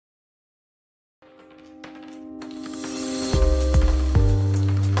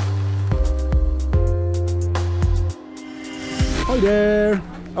there.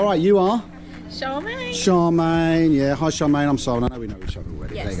 All right, you are? Charmain. Charmain, yeah. Hi, Charmain. I'm Simon. I know we know each other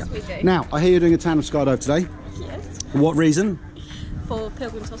already. Yes, there you go. we do. Now, I hear you're doing a tandem skydive today. Yes. What reason? For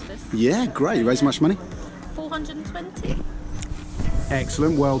Pilgrim's Hospice. Yeah, great. You raised much money? 420.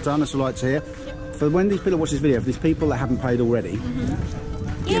 Excellent. Well done. That's what I like to hear. Yep. For when these people watch this video, for these people that haven't paid already,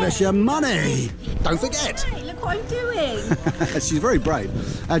 give us your money. Don't forget. Hey, look what I'm doing. She's very brave.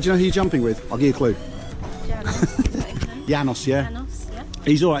 Do you know who you're jumping with? I'll give you a clue. Janos, yeah? Janos, yeah.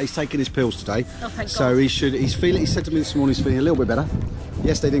 He's all right. He's taking his pills today. Oh, thank so God. he should. He said to me this morning he's feeling a little bit better.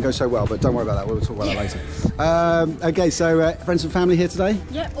 Yesterday didn't go so well, but don't worry about that. We'll talk about that later. Okay, so friends and family here today.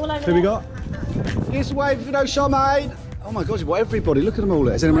 Yep, all over. Who we got? Give us a wave if you know Charmain. Oh my God, you've got everybody. Look at them all.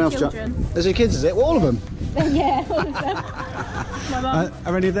 Is anyone else jumping? There's your kids, is it? Well, all of them. Yeah, all of them. My mum.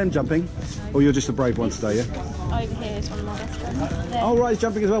 Are any of them jumping? Or you're just a brave one today, yeah? Over here is one of my best friends. There. Oh, right, he's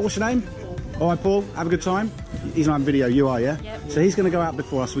jumping as well. What's your name? All right, Paul, have a good time. He's not on video, you are, yeah? Yep. So he's going to go out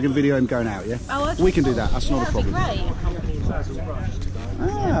before us. We can video him going out, yeah? Oh, okay, we can cool. do that. That's not a problem. That'd be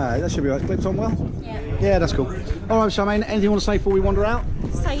Ah, that should be right. Clipped on well? great. Yeah. Yeah, that's cool. All right, Charmain, anything you want to say before we wander out?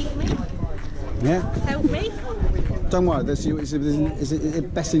 Save me. Yeah? Help me. Don't worry, it's in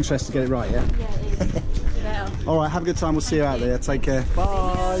best interest to get it right, yeah? Yeah, it is. Yeah. All right, have a good time. We'll see you out there. Take care.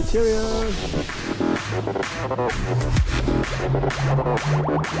 Bye. Cheerio.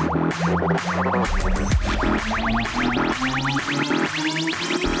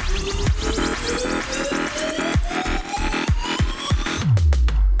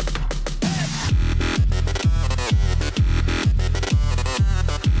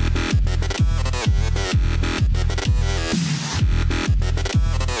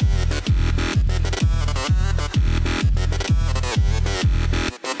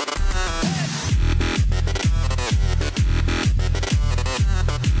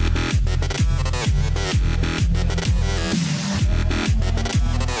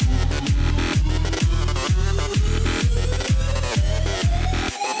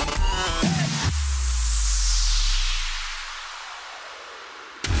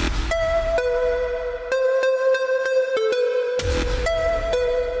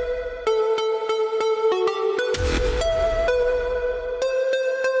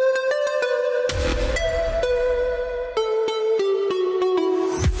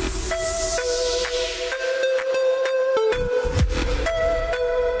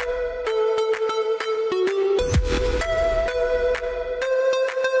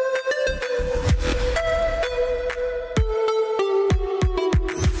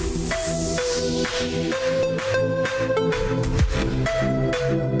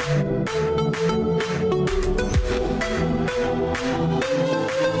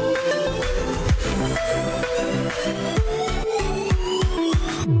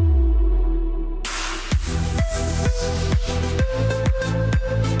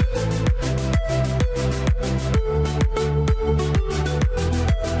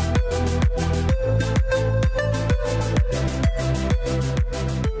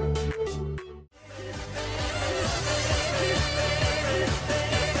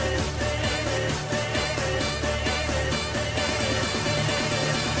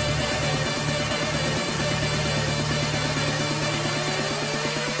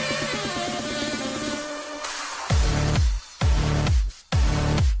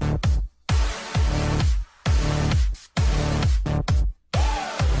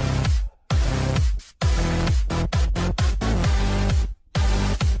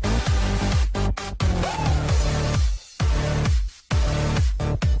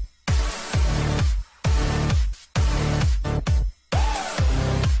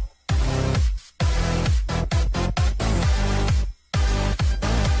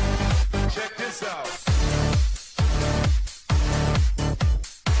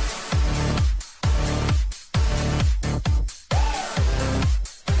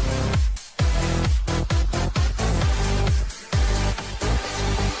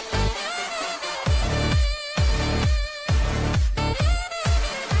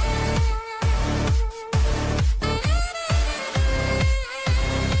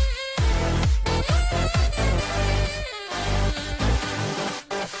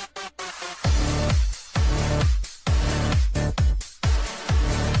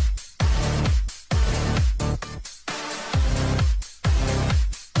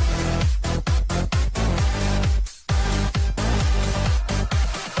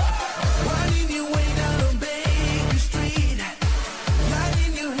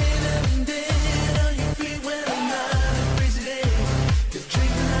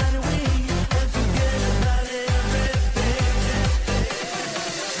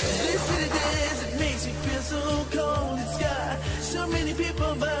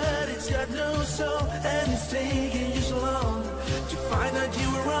 find that you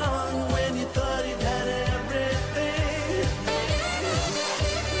were wrong when you thought it had everything.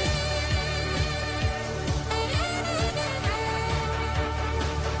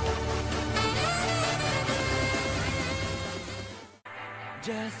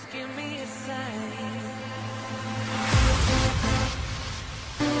 Just give me a sign.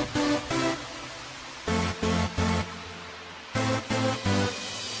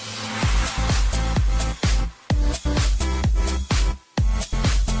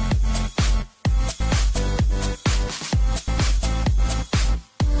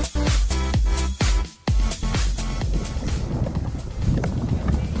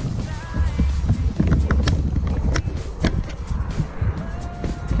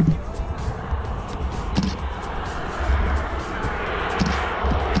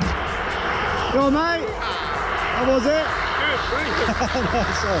 Go on, mate. How was it? Good,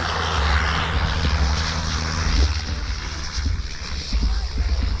 nice one.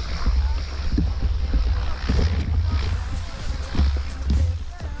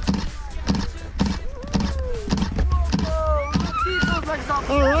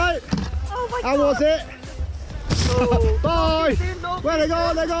 All right. Oh my How was it? Bye. Where they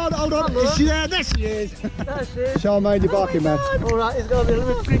gone? They're gone. Hold on. Is she there? There she is. That's it. Charmain, you're barking, man. All right, it's going to be a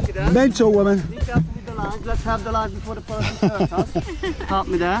little bit tricky there. Mental woman. Be careful with the lines. Let's have the lines before the person hurts us. Help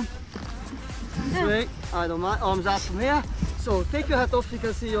me there. Straight. I don't mind. Arms out from here. So take your hat off so you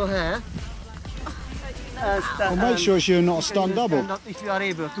can see your hair. And Well, make sure you're not a stunt double. Stand up if you are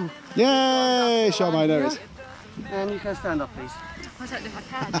able to. Yay, Charmain, there it is. And you can stand up, please. I don't know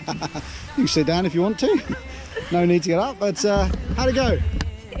if I can. You can sit down if you want to. No need to get up, but how'd it go?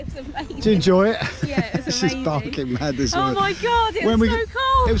 It was amazing. Did you enjoy it? Yeah, it was She's amazing. barking mad this Oh woman. my god, it was so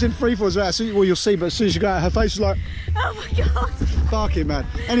cold. It was in free fall as well. Well, you'll see, but as soon as you go out, her face was like Oh my god. barking mad.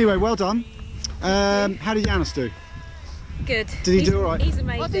 Anyway, well done. How did Janos do? Good. Did he do all right? He's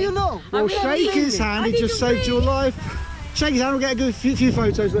amazing. What do you know? Well, really shake his hand. He I just didn't saved your life. Shake his hand. We'll get a good few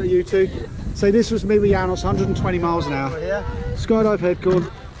photos of you two. Say this was me with Janos, 120 miles an hour. Yeah. Skydive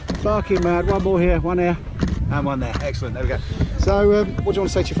headcorn, barking mad. One more here, one here, and one there. Excellent. There we go. So, what do you want to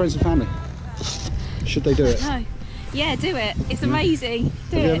say to your friends and family? Should they do it? No. Yeah, do it. It's amazing.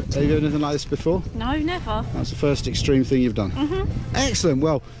 Do Have it. you done anything like this before? No, never. That's the first extreme thing you've done. Excellent.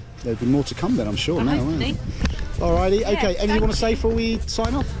 Well, there'll be more to come then, I'm sure. Now, won't Hopefully. there? Alrighty. Yeah, Okay. Anything you thank want to say before we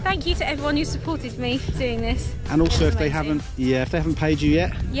sign off? Thank you to everyone who supported me doing this. And also, It's if they amazing. haven't paid you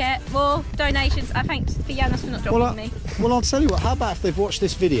yet, Yeah, more donations. I thanks for Janos for not dropping me. well, I'll tell you what. How about if they've watched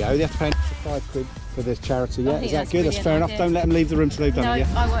this video, they have to pay an extra £5 for this charity? Yeah, I think is that that's good? That's brilliant fair enough. idea. Don't let them leave the room till they've done No, it.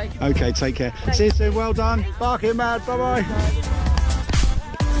 Yeah. I won't. Okay. Take care. See you soon. Well done. Barking mad. Bye bye.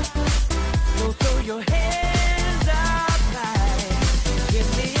 So throw your head